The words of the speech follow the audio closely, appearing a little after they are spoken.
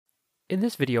In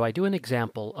this video, I do an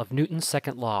example of Newton's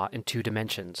second law in 2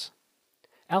 dimensions.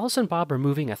 Alice and Bob are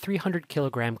moving a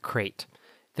 300-kilogram crate.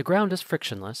 The ground is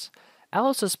frictionless.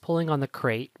 Alice is pulling on the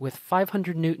crate with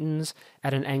 500 newtons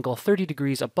at an angle 30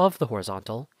 degrees above the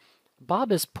horizontal.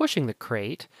 Bob is pushing the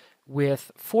crate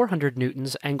with 400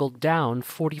 newtons angled down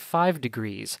 45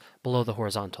 degrees below the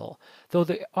horizontal, though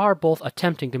they are both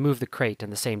attempting to move the crate in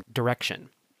the same direction.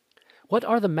 What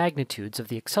are the magnitudes of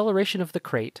the acceleration of the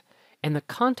crate and the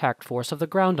contact force of the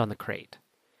ground on the crate?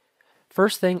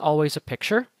 First thing, always a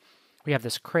picture. We have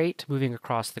this crate moving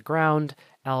across the ground.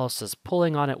 Alice is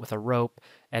pulling on it with a rope,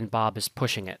 and Bob is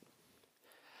pushing it.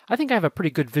 I think I have a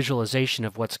pretty good visualization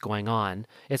of what's going on.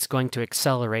 It's going to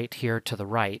accelerate here to the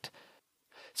right.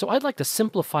 So I'd like to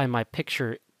simplify my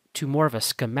picture to more of a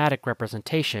schematic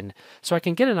representation so I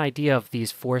can get an idea of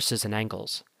these forces and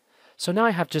angles. So now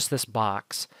I have just this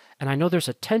box, and I know there's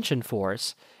a tension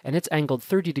force, and it's angled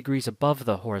 30 degrees above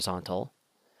the horizontal.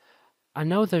 I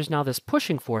know there's now this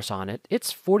pushing force on it.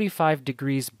 It's 45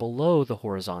 degrees below the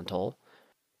horizontal.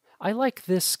 I like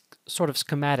this sort of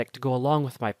schematic to go along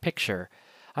with my picture.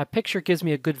 A picture gives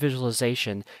me a good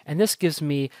visualization, and this gives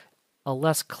me a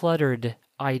less cluttered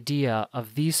idea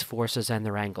of these forces and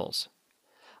their angles.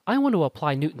 I want to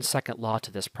apply Newton's second law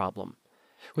to this problem,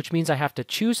 which means I have to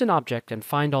choose an object and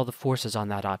find all the forces on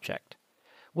that object.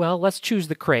 Well, let's choose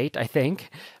the crate, I think,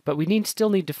 but we still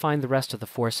need to find the rest of the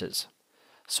forces.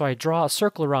 So I draw a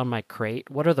circle around my crate.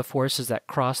 What are the forces that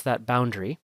cross that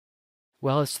boundary?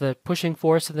 Well, it's the pushing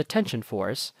force and the tension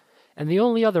force, and the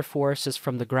only other force is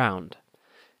from the ground.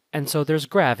 And so there's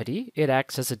gravity. It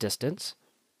acts as a distance.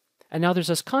 And now there's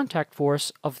this contact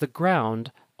force of the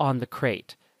ground on the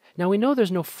crate. Now we know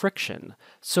there's no friction,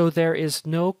 so there is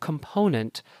no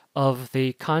component of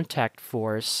the contact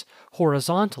force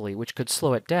horizontally which could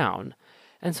slow it down,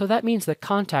 and so that means the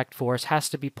contact force has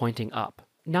to be pointing up.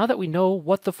 Now that we know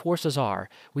what the forces are,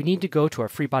 we need to go to our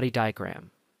free body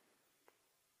diagram.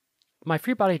 My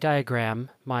free body diagram,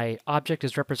 my object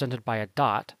is represented by a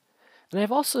dot, and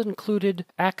I've also included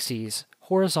axes,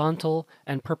 horizontal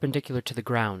and perpendicular to the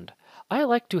ground. I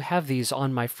like to have these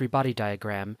on my free body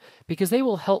diagram because they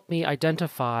will help me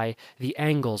identify the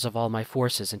angles of all my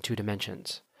forces in 2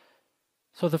 dimensions.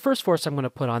 So the first force I'm going to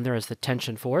put on there is the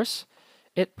tension force.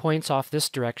 It points off this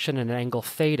direction at an angle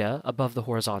theta above the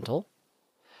horizontal.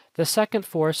 The second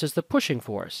force is the pushing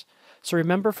force. So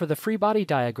remember, for the free body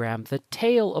diagram, the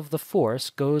tail of the force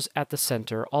goes at the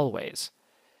center always.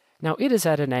 Now it is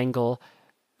at an angle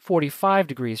 45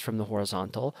 degrees from the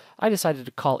horizontal. I decided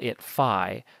to call it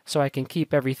phi, so I can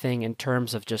keep everything in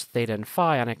terms of just theta and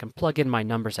phi, and I can plug in my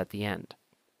numbers at the end.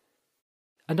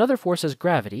 Another force is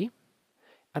gravity,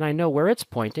 and I know where it's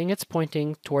pointing. It's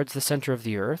pointing towards the center of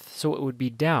the Earth, so it would be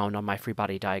down on my free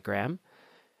body diagram.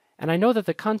 And I know that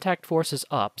the contact force is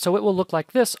up, so it will look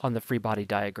like this on the free body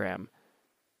diagram.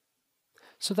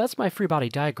 So that's my free body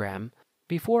diagram.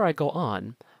 Before I go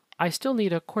on, I still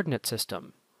need a coordinate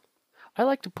system. I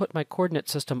like to put my coordinate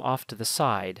system off to the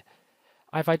side.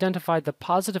 I've identified the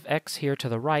positive x here to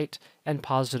the right and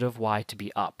positive y to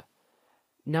be up.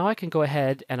 Now I can go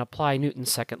ahead and apply Newton's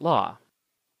second law.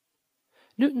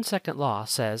 Newton's second law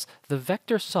says the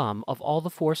vector sum of all the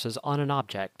forces on an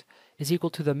object is equal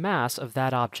to the mass of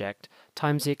that object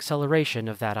times the acceleration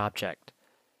of that object.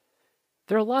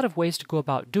 There are a lot of ways to go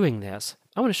about doing this.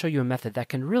 I want to show you a method that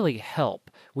can really help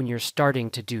when you're starting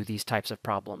to do these types of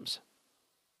problems.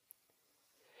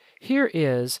 Here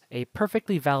is a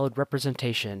perfectly valid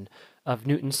representation of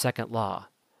Newton's second law.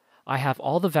 I have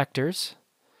all the vectors,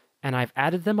 and I've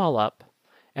added them all up,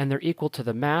 and they're equal to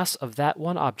the mass of that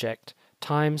one object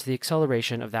times the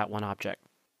acceleration of that one object.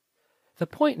 The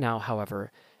point now,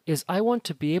 however, is I want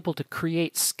to be able to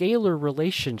create scalar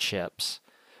relationships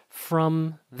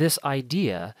from this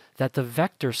idea that the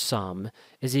vector sum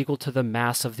is equal to the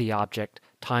mass of the object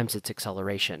times its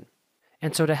acceleration.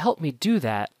 And so to help me do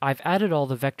that, I've added all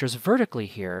the vectors vertically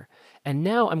here, and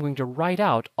now I'm going to write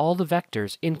out all the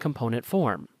vectors in component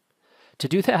form. To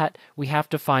do that, we have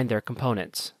to find their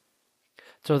components.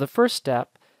 So the first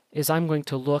step is I'm going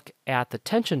to look at the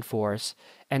tension force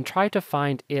and try to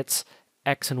find its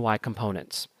x and y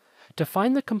components. To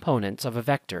find the components of a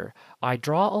vector, I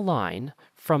draw a line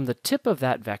from the tip of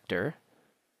that vector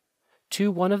to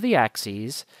one of the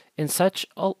axes in such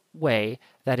a way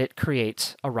that it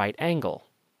creates a right angle.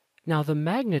 Now the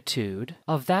magnitude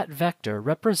of that vector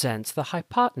represents the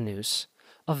hypotenuse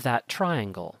of that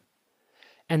triangle.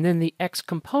 And then the x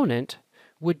component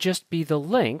would just be the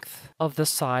length of the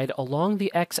side along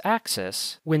the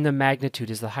x-axis when the magnitude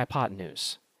is the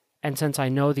hypotenuse. And since I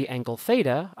know the angle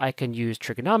theta, I can use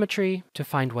trigonometry to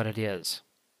find what it is.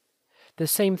 The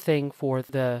same thing for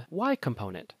the y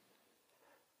component.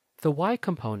 The y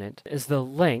component is the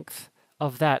length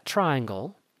of that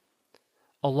triangle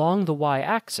along the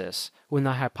y-axis when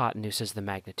the hypotenuse is the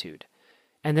magnitude.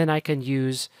 And then I can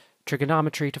use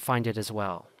trigonometry to find it as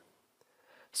well.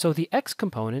 So the x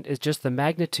component is just the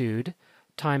magnitude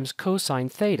times cosine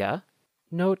theta.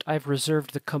 Note I've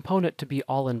reserved the component to be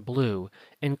all in blue,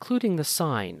 including the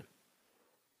sine.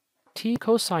 T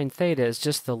cosine theta is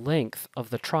just the length of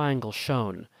the triangle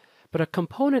shown, but a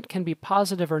component can be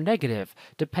positive or negative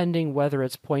depending whether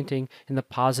it's pointing in the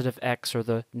positive x or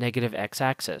the negative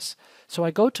x-axis. So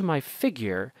I go to my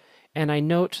figure and I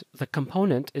note the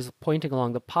component is pointing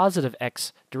along the positive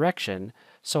x direction,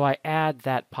 so I add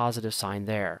that positive sign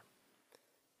there.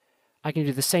 I can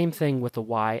do the same thing with the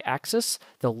y-axis.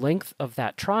 The length of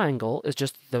that triangle is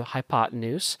just the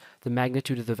hypotenuse, the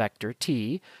magnitude of the vector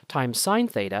t, times sine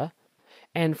theta,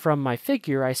 and from my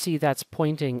figure I see that's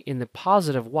pointing in the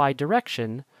positive y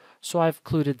direction, so I've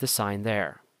included the sign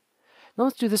there. Now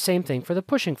let's do the same thing for the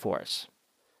pushing force.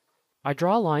 I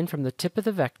draw a line from the tip of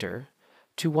the vector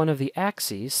to one of the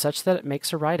axes such that it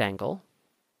makes a right angle.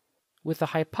 With the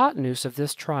hypotenuse of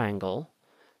this triangle,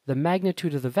 the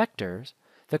magnitude of the vectors,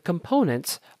 the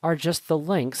components are just the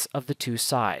lengths of the two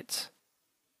sides.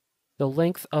 The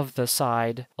length of the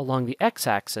side along the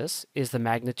x-axis is the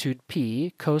magnitude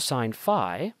p cosine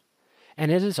phi,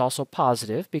 and it is also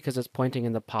positive because it's pointing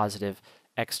in the positive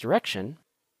x direction.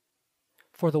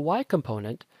 For the y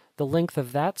component, the length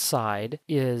of that side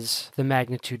is the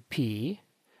magnitude p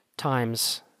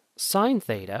times sine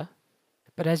theta,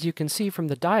 but as you can see from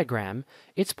the diagram,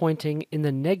 it's pointing in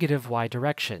the negative y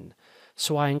direction,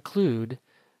 so I include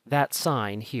that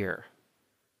sign here.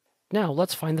 Now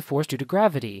let's find the force due to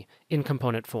gravity in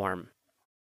component form.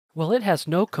 Well, it has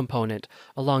no component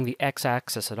along the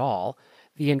x-axis at all.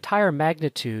 The entire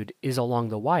magnitude is along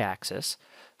the y-axis,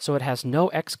 so it has no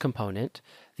x component.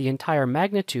 The entire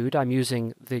magnitude, I'm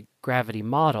using the gravity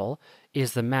model,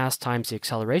 is the mass times the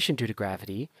acceleration due to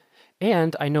gravity,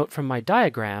 and I note from my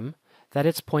diagram that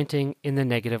it's pointing in the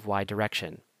negative y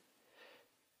direction.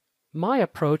 My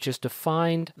approach is to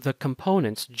find the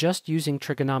components just using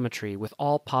trigonometry with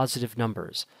all positive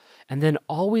numbers, and then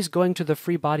always going to the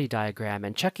free body diagram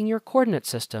and checking your coordinate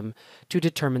system to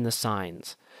determine the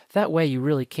signs. That way you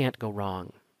really can't go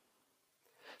wrong.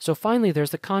 So finally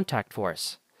there's the contact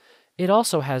force. It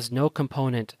also has no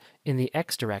component in the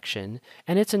x direction,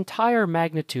 and its entire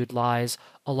magnitude lies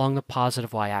along the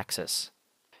positive y-axis.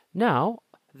 Now,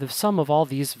 the sum of all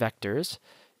these vectors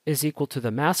is equal to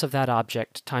the mass of that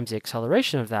object times the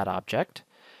acceleration of that object,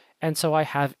 and so I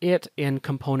have it in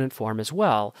component form as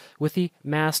well, with the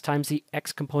mass times the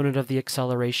x component of the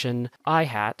acceleration I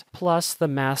hat plus the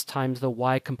mass times the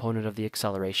y component of the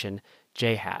acceleration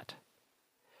j hat.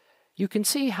 You can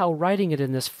see how writing it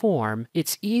in this form,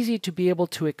 it's easy to be able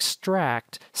to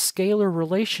extract scalar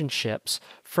relationships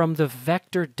from the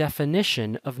vector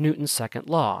definition of Newton's second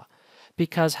law.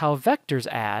 Because how vectors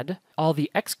add, all the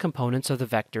x components of the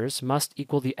vectors must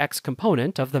equal the x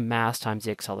component of the mass times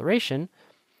the acceleration,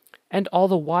 and all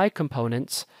the y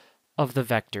components of the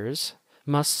vectors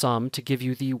must sum to give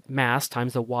you the mass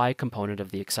times the y component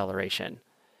of the acceleration.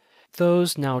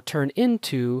 Those now turn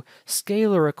into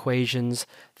scalar equations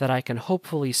that I can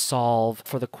hopefully solve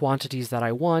for the quantities that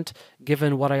I want,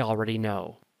 given what I already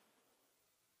know.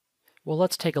 Well,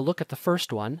 let's take a look at the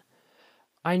first one.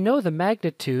 I know the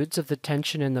magnitudes of the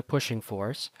tension and the pushing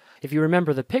force. If you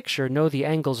remember the picture, know the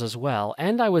angles as well,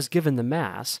 and I was given the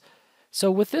mass.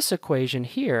 So with this equation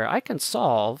here, I can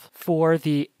solve for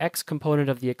the x component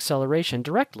of the acceleration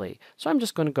directly. So I'm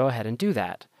just going to go ahead and do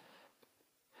that.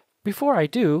 Before I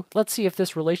do, let's see if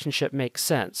this relationship makes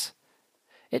sense.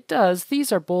 It does.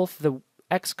 These are both the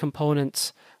x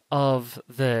components of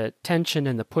the tension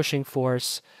and the pushing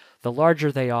force. The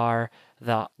larger they are,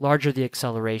 the larger the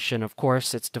acceleration. Of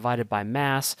course, it's divided by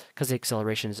mass because the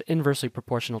acceleration is inversely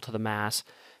proportional to the mass.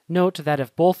 Note that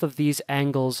if both of these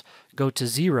angles go to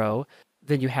 0,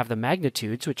 then you have the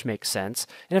magnitudes, which makes sense.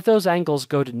 And if those angles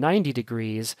go to 90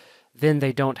 degrees, then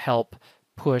they don't help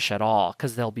push at all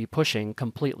because they'll be pushing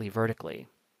completely vertically.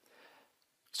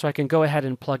 So I can go ahead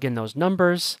and plug in those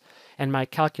numbers, and my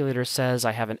calculator says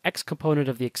I have an x component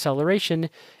of the acceleration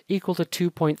equal to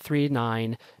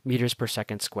 2.39 meters per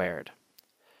second squared.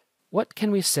 What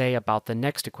can we say about the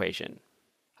next equation?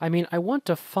 I mean, I want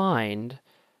to find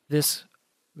this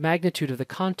magnitude of the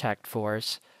contact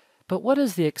force, but what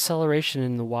is the acceleration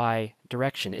in the y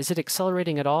direction? Is it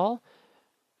accelerating at all?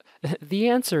 The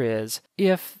answer is,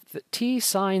 if the t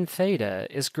sine theta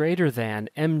is greater than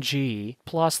mg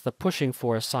plus the pushing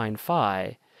force sine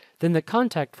phi, then the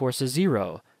contact force is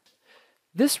 0.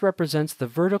 This represents the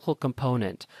vertical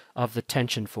component of the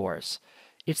tension force.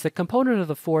 It's the component of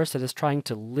the force that is trying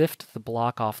to lift the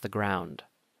block off the ground.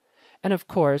 And of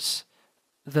course,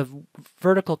 the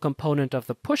vertical component of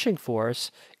the pushing force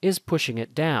is pushing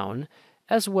it down,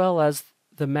 as well as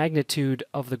the magnitude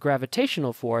of the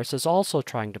gravitational force is also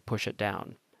trying to push it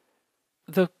down.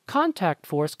 The contact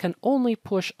force can only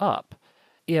push up.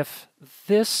 If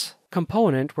this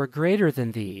component were greater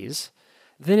than these,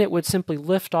 then it would simply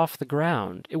lift off the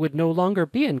ground. It would no longer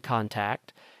be in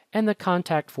contact, and the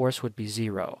contact force would be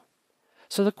zero.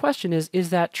 So the question is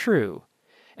that true?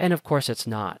 And of course it's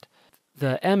not.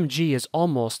 The mg is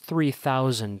almost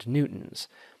 3,000 newtons,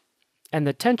 and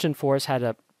the tension force had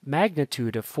a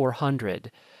magnitude of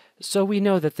 400, so we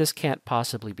know that this can't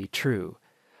possibly be true.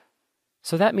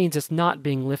 So that means it's not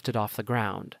being lifted off the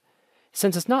ground.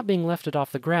 Since it's not being lifted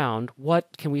off the ground,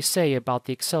 what can we say about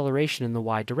the acceleration in the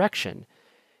y direction?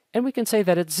 And we can say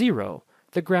that it's zero.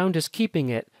 The ground is keeping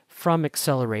it from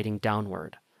accelerating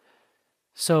downward.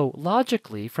 So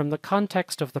logically, from the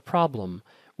context of the problem,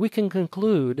 we can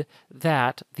conclude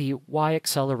that the y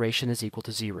acceleration is equal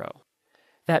to zero.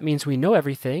 That means we know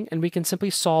everything, and we can simply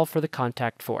solve for the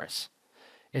contact force.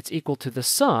 It's equal to the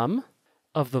sum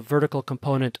of the vertical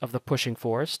component of the pushing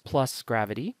force plus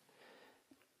gravity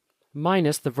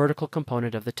minus the vertical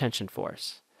component of the tension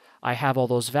force. I have all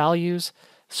those values,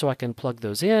 so I can plug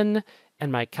those in,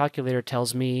 and my calculator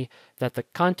tells me that the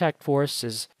contact force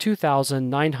is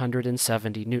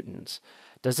 2,970 newtons.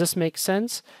 Does this make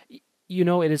sense? You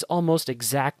know, it is almost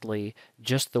exactly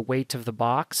just the weight of the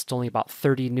box. It's only about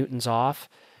 30 newtons off.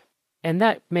 And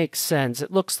that makes sense.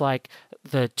 It looks like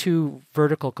the two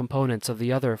vertical components of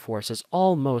the other forces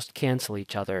almost cancel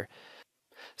each other.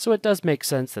 So it does make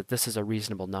sense that this is a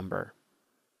reasonable number.